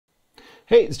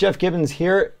Hey, it's Jeff Gibbons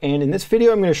here, and in this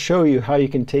video I'm going to show you how you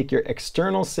can take your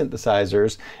external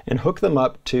synthesizers and hook them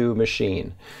up to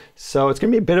Maschine. So it's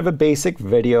going to be a bit of a basic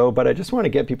video, but I just want to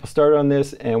get people started on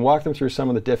this and walk them through some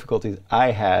of the difficulties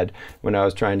I had when I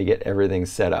was trying to get everything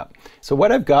set up. So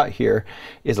what I've got here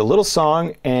is a little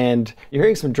song, and you're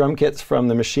hearing some drum kits from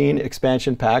the Maschine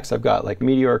expansion packs. I've got like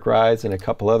Meteoric Rides and a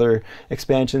couple other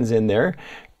expansions in there.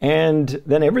 And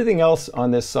then everything else on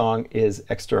this song is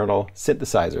external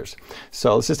synthesizers.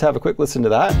 So let's just have a quick listen to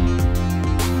that.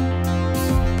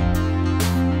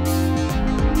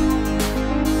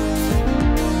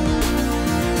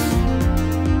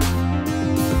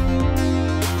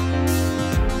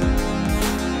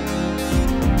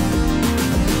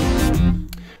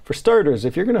 For starters,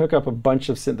 if you're going to hook up a bunch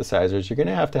of synthesizers, you're going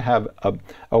to have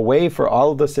a way for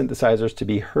all of the synthesizers to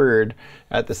be heard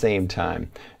at the same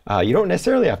time. You don't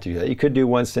necessarily have to do that. You could do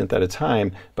one synth at a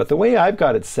time, but the way I've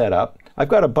got it set up, I've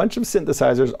got a bunch of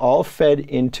synthesizers all fed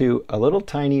into a little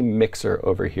tiny mixer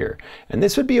over here. And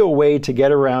this would be a way to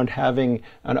get around having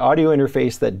an audio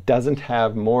interface that doesn't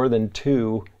have more than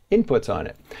 2 inputs on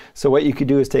it. So what you could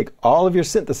do is take all of your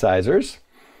synthesizers,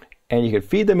 and you could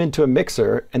feed them into a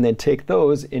mixer and then take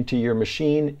those into your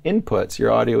Maschine inputs,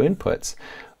 your audio inputs.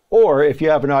 Or if you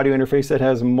have an audio interface that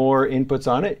has more inputs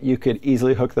on it, you could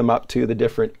easily hook them up to the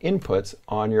different inputs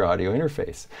on your audio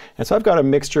interface. And so I've got a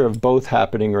mixture of both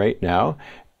happening right now.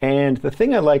 And the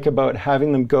thing I like about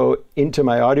having them go into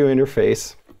my audio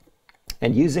interface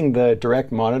and using the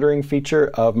direct monitoring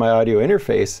feature of my audio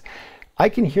interface, I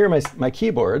can hear my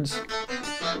keyboards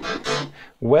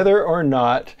whether or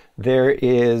not there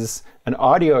is an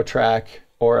audio track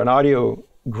or an audio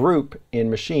group in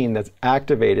Maschine that's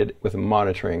activated with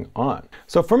monitoring on.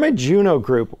 So for my Juno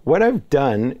group, what I've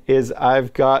done is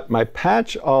I've got my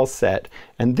patch all set,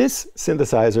 and this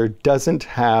synthesizer doesn't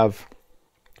have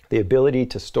the ability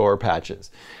to store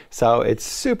patches. So it's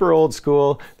super old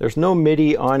school. There's no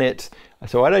MIDI on it.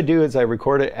 So what I do is I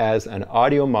record it as an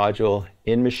audio module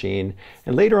in Maschine,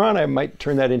 and later on I might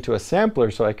turn that into a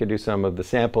sampler so I could do some of the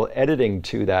sample editing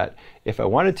to that if I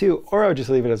wanted to, or I would just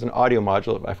leave it as an audio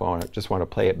module if I just want to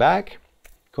play it back.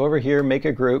 Go over here, make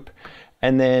a group,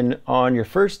 and then on your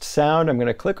first sound I'm going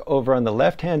to click over on the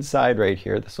left hand side right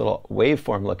here, this little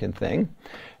waveform looking thing.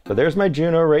 So there's my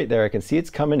Juno right there. I can see it's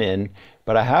coming in,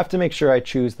 but I have to make sure I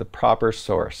choose the proper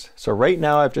source. So right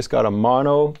now I've just got a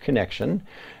mono connection,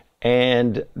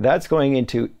 and that's going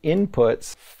into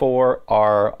inputs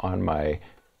 4R on my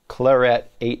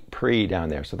Claret 8 pre down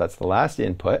there. So that's the last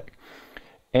input.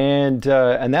 And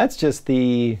that's just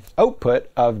the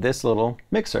output of this little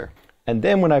mixer. And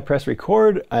then when I press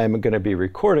record, I'm going to be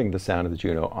recording the sound of the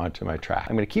Juno onto my track.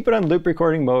 I'm going to keep it on loop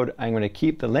recording mode. I'm going to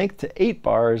keep the length to 8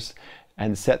 bars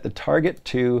and set the target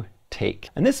to take.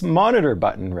 And this monitor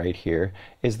button right here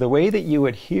is the way that you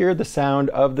would hear the sound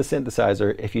of the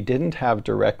synthesizer if you didn't have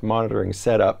direct monitoring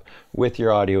set up with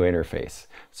your audio interface.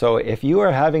 So if you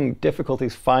are having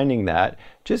difficulties finding that,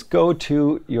 just go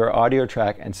to your audio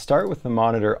track and start with the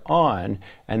monitor on,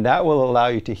 and that will allow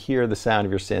you to hear the sound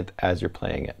of your synth as you're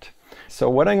playing it. So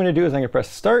what I'm going to do is I'm going to press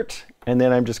start, and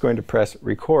then I'm just going to press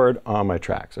record on my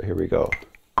track. So here we go.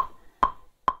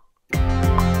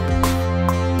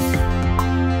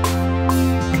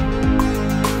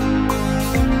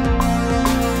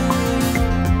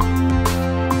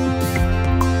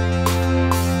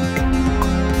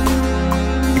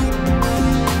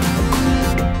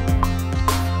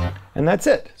 And that's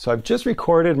it. So I've just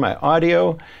recorded my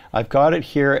audio. I've got it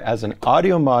here as an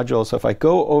audio module. So if I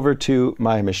go over to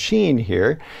my Maschine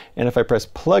here, and if I press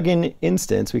plug-in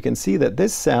instance, we can see that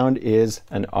this sound is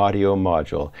an audio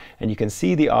module. And you can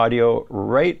see the audio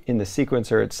right in the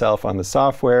sequencer itself on the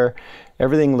software.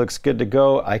 Everything looks good to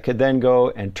go. I could then go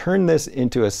and turn this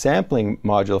into a sampling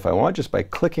module if I want, just by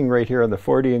clicking right here on the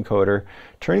 4D encoder,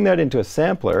 turning that into a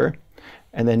sampler.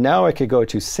 And then now I could go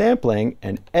to sampling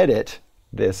and edit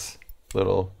this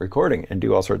little recording and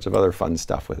do all sorts of other fun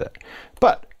stuff with it.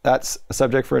 But that's a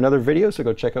subject for another video, so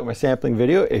go check out my sampling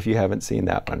video if you haven't seen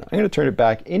that one. I'm going to turn it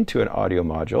back into an audio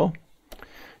module,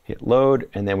 hit load,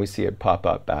 and then we see it pop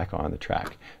up back on the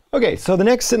track. Okay, so the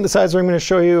next synthesizer I'm going to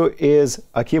show you is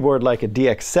a keyboard like a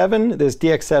DX7. This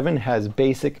DX7 has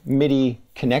basic MIDI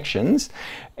connections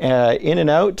in and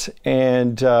out,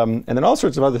 and then all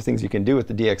sorts of other things you can do with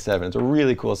the DX7. It's a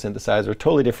really cool synthesizer,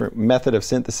 totally different method of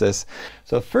synthesis.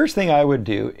 So the first thing I would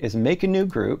do is make a new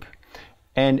group,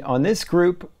 and on this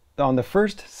group, on the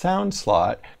first sound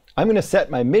slot, I'm going to set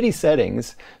my MIDI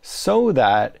settings so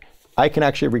that I can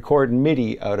actually record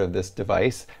MIDI out of this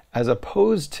device as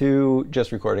opposed to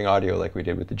just recording audio like we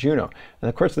did with the Juno. And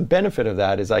of course the benefit of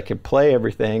that is I can play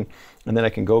everything and then I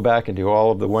can go back and do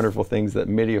all of the wonderful things that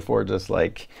MIDI affords us,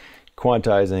 like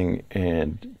quantizing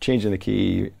and changing the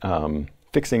key,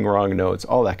 fixing wrong notes,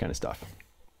 all that kind of stuff.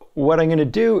 What I'm going to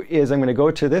do is I'm going to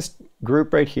go to this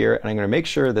group right here and I'm going to make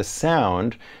sure the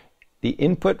sound, the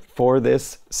input for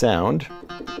this sound,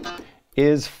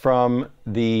 is from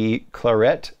the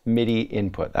claret MIDI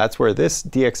input. That's where this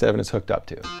DX7 is hooked up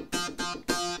to.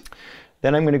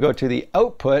 Then I'm going to go to the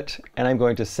output and I'm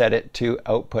going to set it to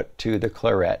output to the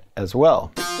claret as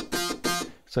well.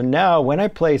 So now when I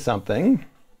play something,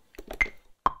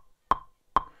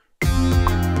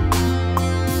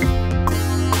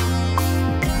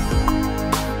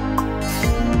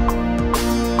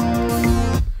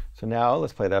 so now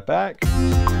let's play that back.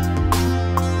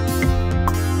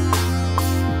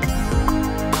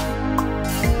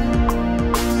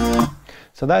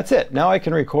 So that's it. Now I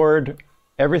can record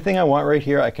everything I want right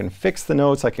here. I can fix the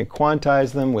notes. I can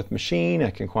quantize them with Maschine.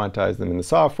 I can quantize them in the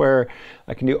software.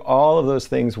 I can do all of those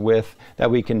things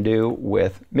that we can do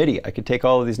with MIDI. I could take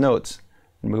all of these notes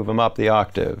and move them up the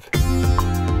octave.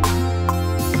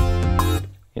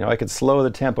 You know, I could slow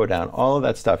the tempo down. All of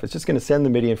that stuff. It's just going to send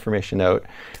the MIDI information out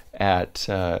at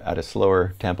a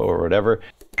slower tempo or whatever.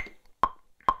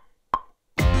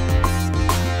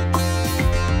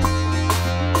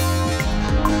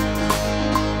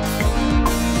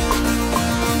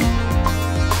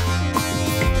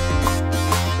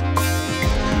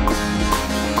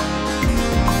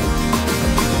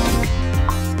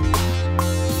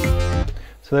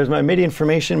 So there's my MIDI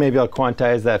information. Maybe I'll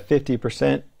quantize that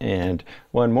 50% and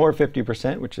one more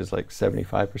 50%, which is like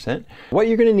 75%. What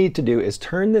you're going to need to do is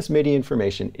turn this MIDI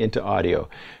information into audio.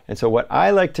 And so what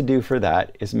I like to do for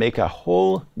that is make a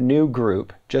whole new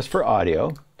group just for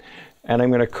audio. And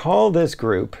I'm going to call this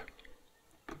group,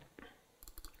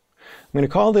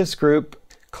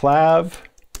 Clav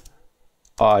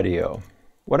Audio.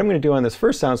 What I'm going to do on this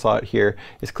first sound slot here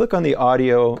is click on the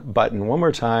audio button one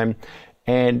more time.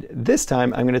 And this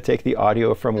time I'm going to take the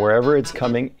audio from wherever it's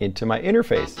coming into my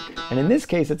interface. And in this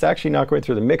case, it's actually not going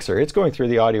through the mixer, it's going through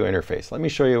the audio interface. Let me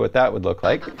show you what that would look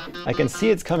like. I can see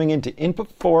it's coming into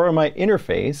input 4 on my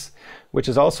interface, which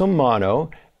is also mono,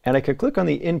 and I could click on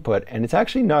the input, and it's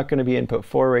actually not going to be input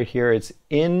 4 right here, it's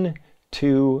in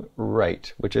to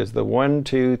right, which is the 1,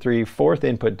 2, 3, 4th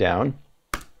input down.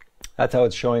 That's how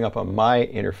it's showing up on my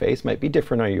interface. Might be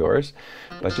different on yours,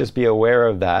 but just be aware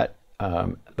of that.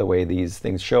 The way these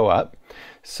things show up.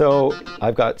 So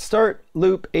I've got start,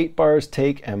 loop, 8 bars,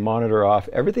 take, and monitor off.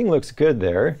 Everything looks good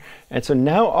there. And so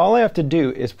now all I have to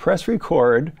do is press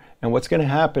record, and what's going to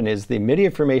happen is the MIDI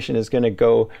information is going to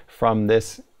go from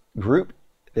this group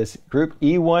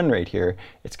E1 right here.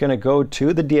 It's going to go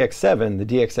to the DX7. The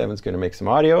DX7 is going to make some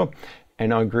audio,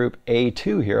 and on group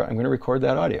A2 here, I'm going to record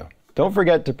that audio. Don't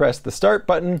forget to press the start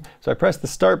button. So I press the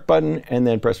start button and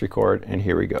then press record, and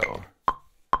here we go.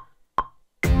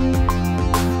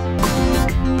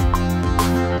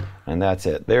 And that's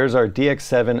it. There's our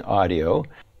DX7 audio.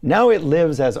 Now it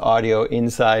lives as audio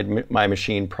inside my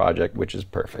Maschine project, which is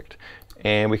perfect.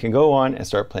 And we can go on and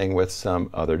start playing with some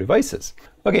other devices.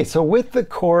 Okay, so with the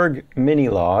Korg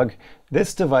Minilogue,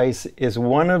 this device is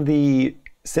one of the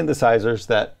synthesizers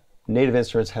that Native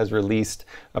Instruments has released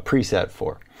a preset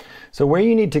for. So where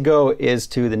you need to go is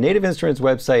to the Native Instruments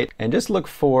website and just look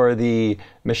for the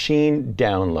Maschine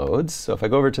downloads. So if I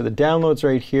go over to the downloads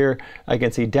right here, I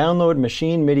can see download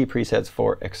Maschine MIDI presets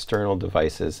for external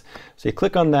devices. So you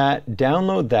click on that,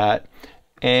 download that,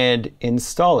 and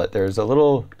install it. There's a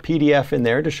little PDF in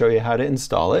there to show you how to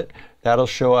install it. That'll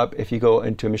show up if you go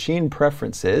into Maschine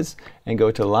Preferences and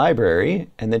go to Library,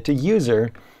 and then to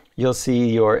User, you'll see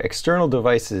your external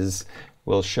devices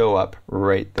will show up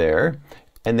right there.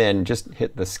 And then just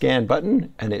hit the scan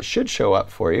button and it should show up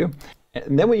for you.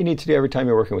 And then what you need to do every time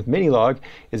you're working with Minilogue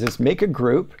is just make a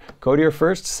group, go to your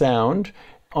first sound.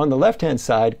 On the left-hand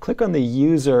side, click on the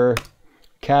user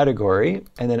category,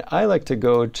 and then I like to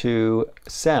go to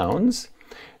sounds.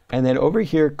 And then over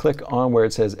here, click on where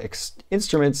it says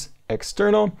instruments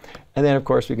external. And then of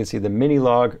course we can see the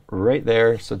Minilogue right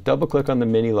there. So double click on the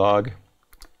Minilogue.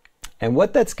 And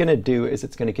what that's going to do is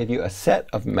it's going to give you a set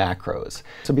of macros.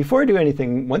 So before I do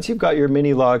anything, once you've got your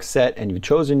Minilogue set and you've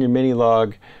chosen your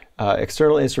Minilogue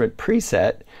external instrument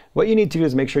preset, what you need to do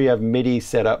is make sure you have MIDI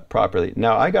set up properly.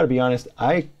 Now, I got to be honest,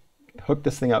 I hooked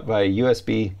this thing up via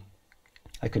USB.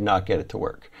 I could not get it to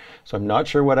work. So I'm not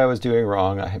sure what I was doing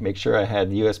wrong. I make sure I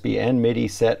had USB and MIDI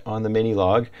set on the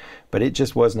Minilogue, but it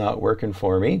just was not working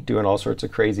for me, doing all sorts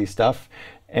of crazy stuff.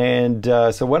 And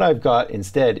so what I've got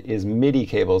instead is MIDI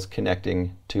cables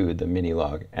connecting to the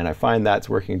Minilogue, and I find that's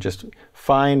working just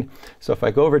fine. So if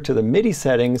I go over to the MIDI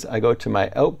settings, I go to my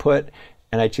output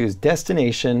and I choose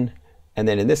destination, and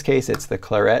then in this case it's the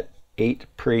Claret 8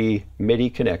 pre MIDI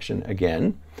connection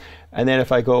again. And then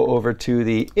if I go over to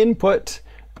the input,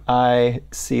 I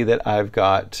see that I've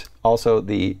got also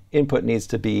the input needs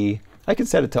to be, I can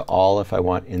set it to all if I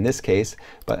want in this case,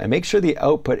 but I make sure the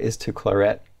output is to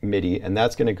Claret MIDI, and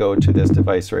that's going to go to this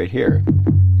device right here.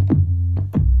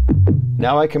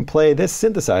 Now I can play this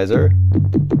synthesizer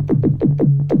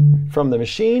from the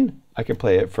machine. I can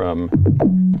play it from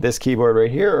this keyboard right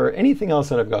here, or anything else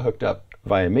that I've got hooked up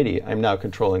via MIDI. I'm now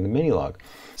controlling the Minilogue.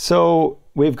 So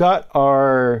we've got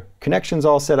our connections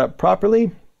all set up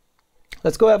properly.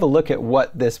 Let's go have a look at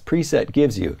what this preset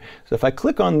gives you. So if I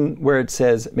click on where it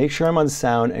says make sure I'm on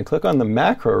sound and click on the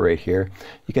macro right here,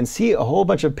 you can see a whole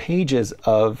bunch of pages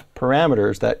of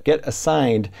parameters that get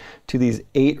assigned to these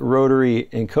 8 rotary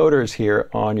encoders here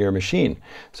on your machine.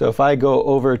 So if I go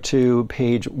over to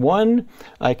page 1,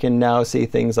 I can now see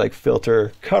things like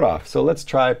filter cutoff. So let's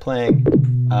try playing,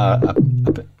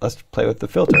 let's play with the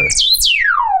filter.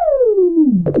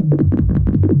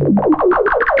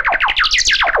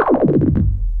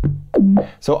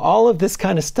 So all of this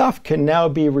kind of stuff can now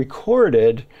be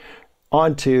recorded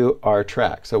onto our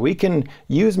track. So we can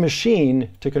use Maschine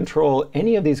to control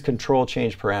any of these control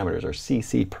change parameters, or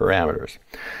CC parameters.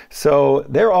 So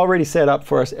they're already set up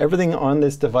for us. Everything on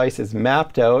this device is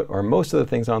mapped out, or most of the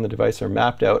things on the device are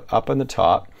mapped out up on the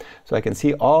top. So I can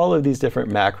see all of these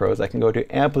different macros. I can go to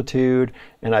amplitude,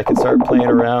 and I can start playing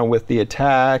around with the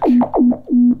attack.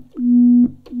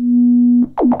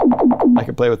 I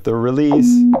can play with the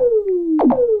release.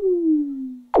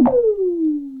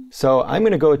 So I'm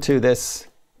going to go to this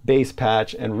bass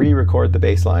patch and re-record the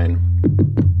bass line.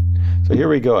 So here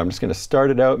we go. I'm just going to start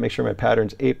it out, make sure my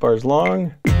pattern's 8 bars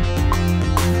long.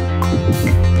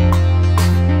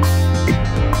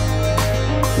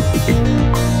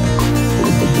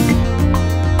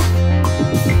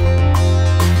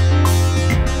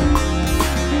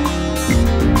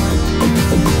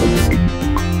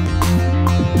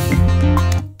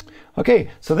 Okay,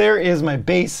 so there is my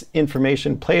bass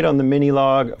information played on the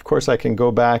Minilogue. Of course, I can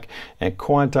go back and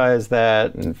quantize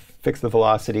that and fix the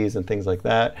velocities and things like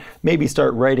that. Maybe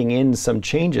start writing in some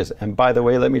changes. And by the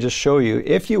way, let me just show you,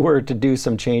 if you were to do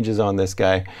some changes on this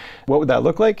guy, what would that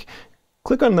look like?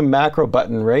 Click on the macro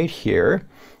button right here.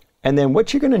 And then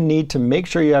what you're going to need to make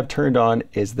sure you have turned on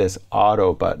is this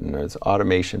auto button, or this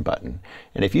automation button.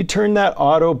 And if you turn that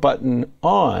auto button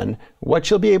on, what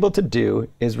you'll be able to do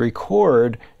is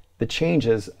record the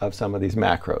changes of some of these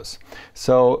macros.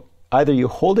 So either you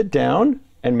hold it down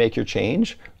and make your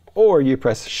change, or you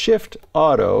press Shift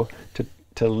Auto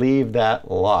to leave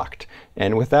that locked.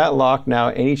 And with that locked now,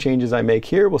 any changes I make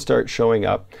here will start showing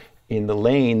up in the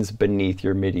lanes beneath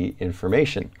your MIDI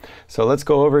information. So let's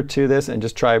go over to this and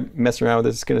just try messing around with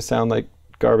this. It's going to sound like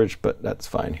garbage, but that's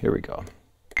fine. Here we go.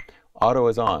 Auto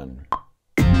is on.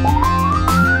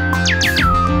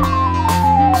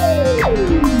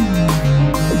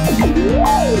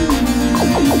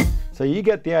 So you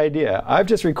get the idea. I've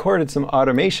just recorded some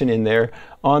automation in there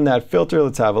on that filter.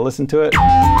 Let's have a listen to it.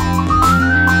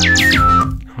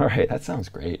 All right, that sounds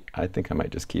great. I think I might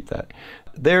just keep that.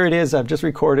 There it is. I've just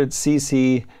recorded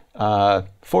CC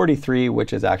 43,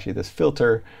 which is actually this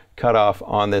filter cutoff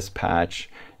on this patch.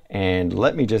 And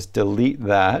let me just delete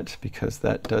that because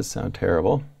that does sound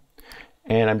terrible.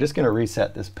 And I'm just going to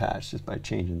reset this patch just by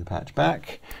changing the patch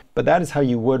back. But that is how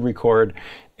you would record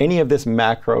any of this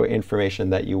macro information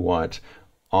that you want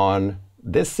on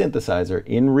this synthesizer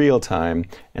in real time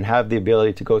and have the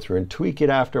ability to go through and tweak it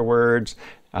afterwards,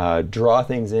 draw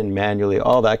things in manually,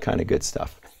 all that kind of good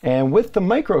stuff. And with the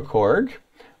Microkorg,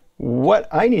 what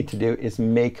I need to do is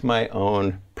make my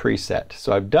own preset.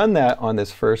 So I've done that on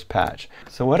this first patch.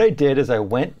 So what I did is I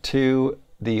went to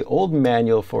the old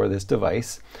manual for this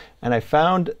device, and I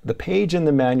found the page in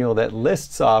the manual that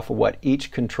lists off what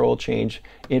each control change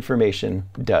information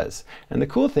does. And the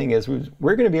cool thing is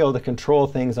we're going to be able to control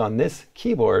things on this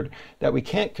keyboard that we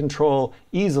can't control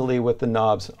easily with the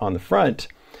knobs on the front.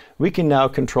 We can now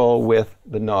control with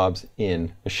the knobs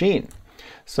in Maschine.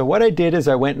 So what I did is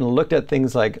I went and looked at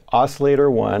things like oscillator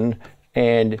 1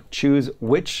 and choose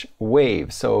which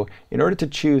wave. So in order to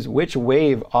choose which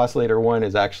wave oscillator 1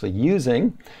 is actually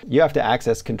using, you have to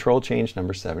access control change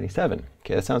number 77.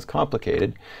 Okay, that sounds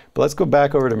complicated, but let's go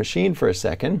back over to Maschine for a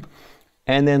second,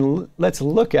 and then let's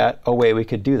look at a way we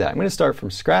could do that. I'm going to start from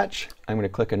scratch. I'm going to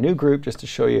click a new group just to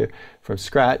show you from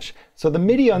scratch. So the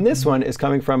MIDI on this one is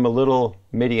coming from a little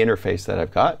MIDI interface that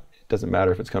I've got. Doesn't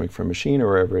matter if it's coming from Maschine or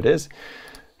wherever it is.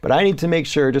 But I need to make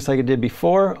sure, just like I did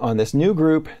before on this new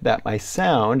group, that my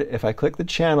sound, if I click the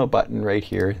channel button right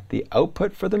here, the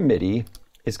output for the MIDI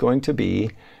is going to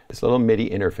be this little MIDI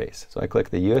interface. So I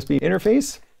click the USB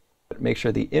interface, make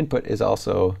sure the input is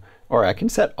also, or I can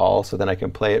set all so then I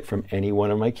can play it from any one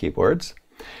of my keyboards.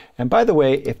 And by the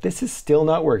way, if this is still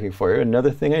not working for you,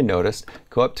 another thing I noticed,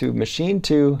 go up to Maschine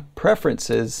 2,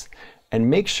 Preferences, and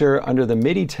make sure under the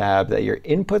MIDI tab that your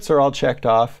inputs are all checked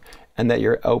off and that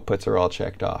your outputs are all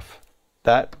checked off.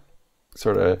 That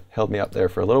sort of held me up there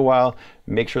for a little while.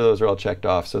 Make sure those are all checked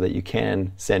off so that you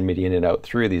can send MIDI in and out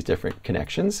through these different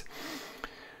connections.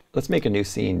 Let's make a new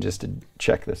scene just to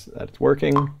check this, that it's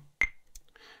working.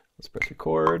 Let's press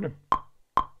record.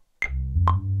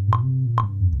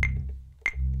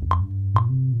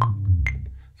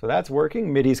 So that's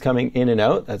working. MIDI's coming in and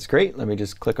out. That's great. Let me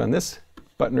just click on this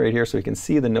button right here so we can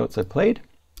see the notes I played.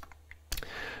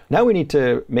 Now we need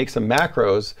to make some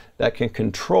macros that can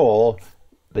control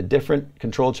the different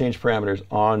control change parameters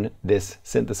on this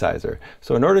synthesizer.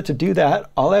 So in order to do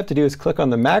that, all I have to do is click on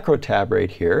the macro tab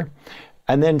right here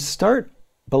and then start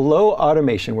below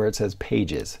automation where it says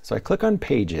pages. So I click on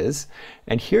pages,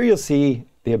 and here you'll see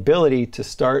the ability to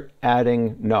start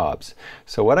adding knobs.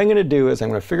 So what I'm going to do is I'm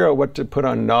going to figure out what to put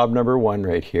on knob number 1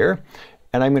 right here.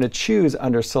 And I'm going to choose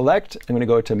under select, I'm going to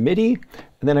go to MIDI,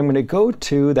 and then I'm going to go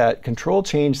to that control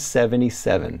change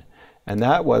 77. And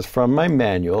that was from my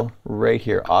manual right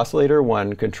here, oscillator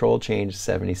 1, control change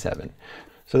 77.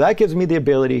 So that gives me the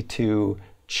ability to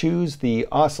choose the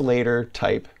oscillator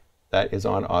type that is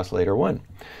on oscillator 1.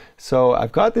 So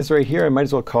I've got this right here. I might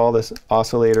as well call this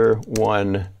oscillator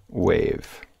 1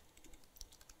 wave.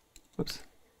 Whoops.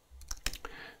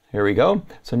 Here we go.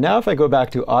 So now if I go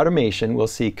back to automation, we'll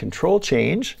see control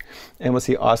change and we'll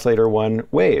see oscillator 1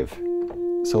 wave.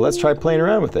 So let's try playing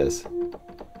around with this.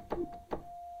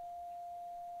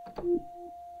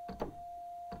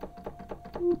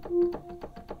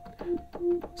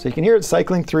 So you can hear it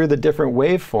cycling through the different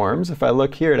waveforms. If I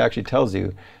look here, it actually tells you,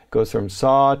 it goes from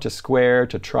saw to square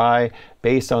to tri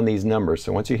based on these numbers.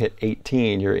 So once you hit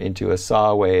 18, you're into a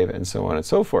saw wave and so on and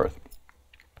so forth.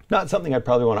 Not something I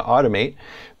probably want to automate,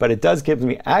 but it does give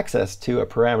me access to a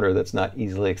parameter that's not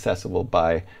easily accessible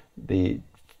by the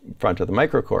front of the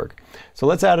Microkorg. So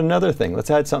let's add another thing.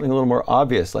 Let's add something a little more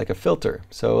obvious, like a filter.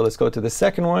 So let's go to the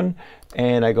second one,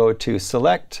 and I go to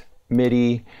select,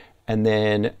 MIDI, and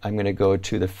then I'm going to go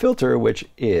to the filter, which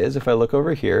is, if I look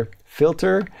over here,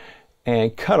 filter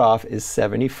and cutoff is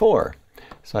 74.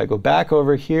 So I go back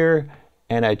over here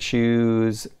and I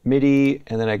choose MIDI,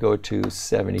 and then I go to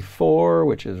 74,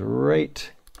 which is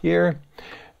right here.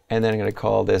 And then I'm going to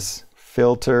call this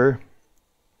filter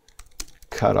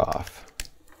cutoff.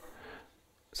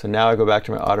 So now I go back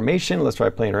to my automation. Let's try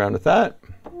playing around with that.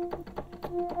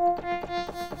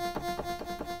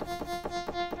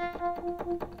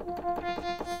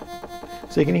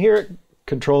 So you can hear it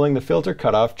controlling the filter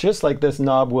cutoff just like this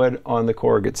knob would on the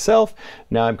Korg itself.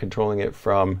 Now I'm controlling it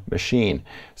from Maschine.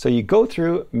 So you go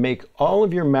through, make all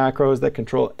of your macros that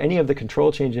control any of the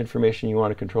control change information you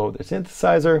want to control with the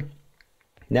synthesizer.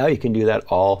 Now you can do that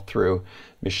all through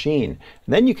Maschine. And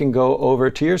then you can go over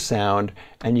to your sound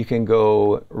and you can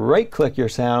go right-click your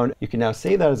sound. You can now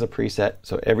save that as a preset.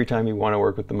 So every time you want to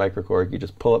work with the Microkorg, you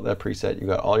just pull up that preset. You've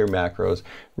got all your macros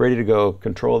ready to go,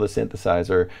 control the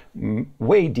synthesizer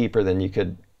way deeper than you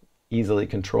could easily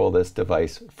control this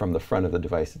device from the front of the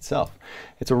device itself.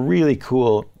 It's a really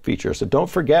cool feature. So don't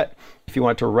forget, if you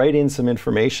want to write in some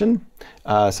information,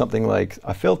 something like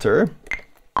a filter,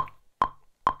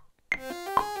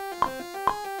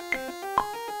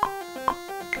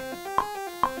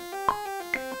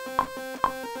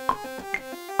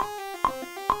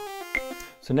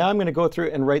 so now I'm going to go through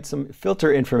and write some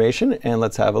filter information, and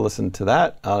let's have a listen to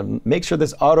that. Make sure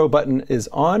this auto button is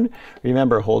on.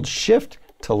 Remember, hold shift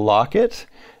to lock it.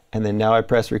 And then now I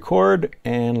press record,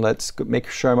 and let's make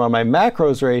sure I'm on my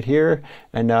macros right here.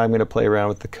 And now I'm going to play around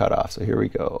with the cutoff. So here we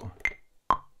go.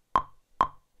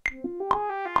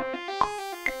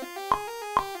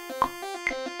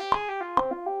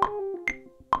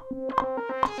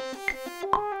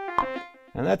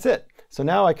 And that's it. So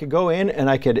now I could go in and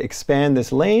I could expand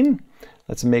this lane.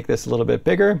 Let's make this a little bit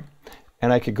bigger.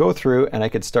 And I could go through and I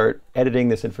could start editing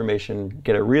this information,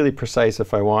 get it really precise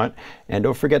if I want. And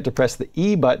don't forget to press the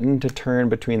E button to turn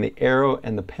between the arrow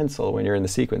and the pencil when you're in the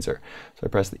sequencer. So I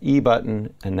press the E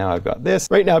button, and now I've got this.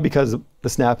 Right now, because the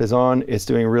snap is on, it's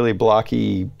doing really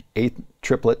blocky 8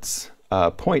 triplets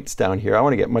points down here. I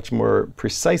want to get much more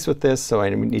precise with this, so I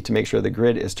need to make sure the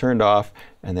grid is turned off,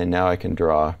 and then now I can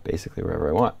draw basically wherever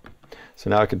I want. So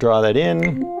now I could draw that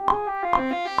in.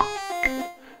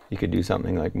 You could do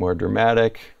something like more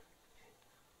dramatic,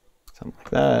 something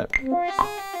like that.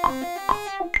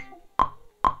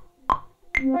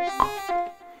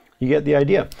 You get the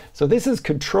idea. So this is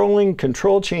controlling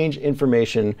control change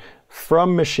information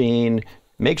from Maschine.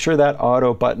 Make sure that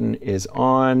auto button is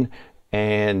on,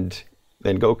 and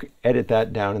then go edit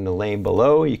that down in the lane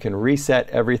below. You can reset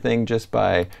everything just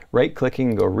by right-clicking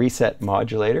and go Reset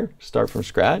Modulator. Start from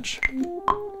scratch.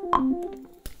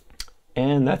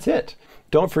 And that's it.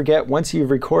 Don't forget, once you've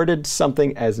recorded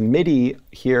something as MIDI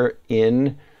here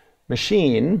in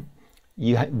Maschine,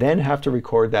 you then have to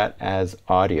record that as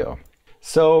audio.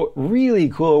 So really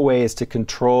cool ways to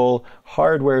control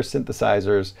hardware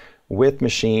synthesizers with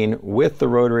Maschine, with the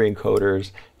rotary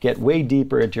encoders, get way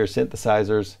deeper into your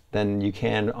synthesizers than you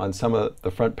can on some of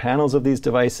the front panels of these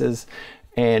devices,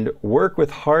 and work with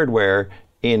hardware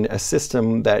in a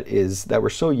system that we're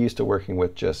so used to working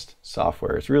with just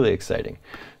software. It's really exciting.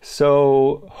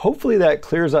 So hopefully that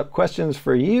clears up questions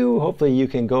for you. Hopefully you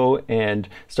can go and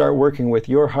start working with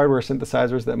your hardware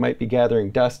synthesizers that might be gathering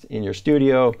dust in your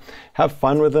studio. Have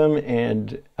fun with them,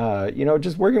 and you know,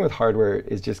 just working with hardware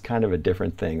is just kind of a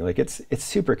different thing. Like it's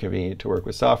super convenient to work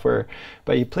with software,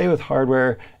 but you play with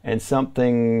hardware and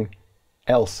something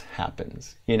else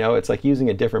happens. You know, it's like using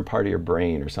a different part of your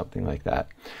brain or something like that.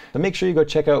 So make sure you go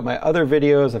check out my other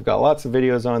videos. I've got lots of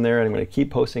videos on there, and I'm going to keep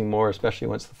posting more, especially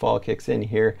once the fall kicks in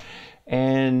here.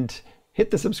 And hit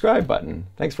the subscribe button.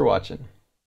 Thanks for watching.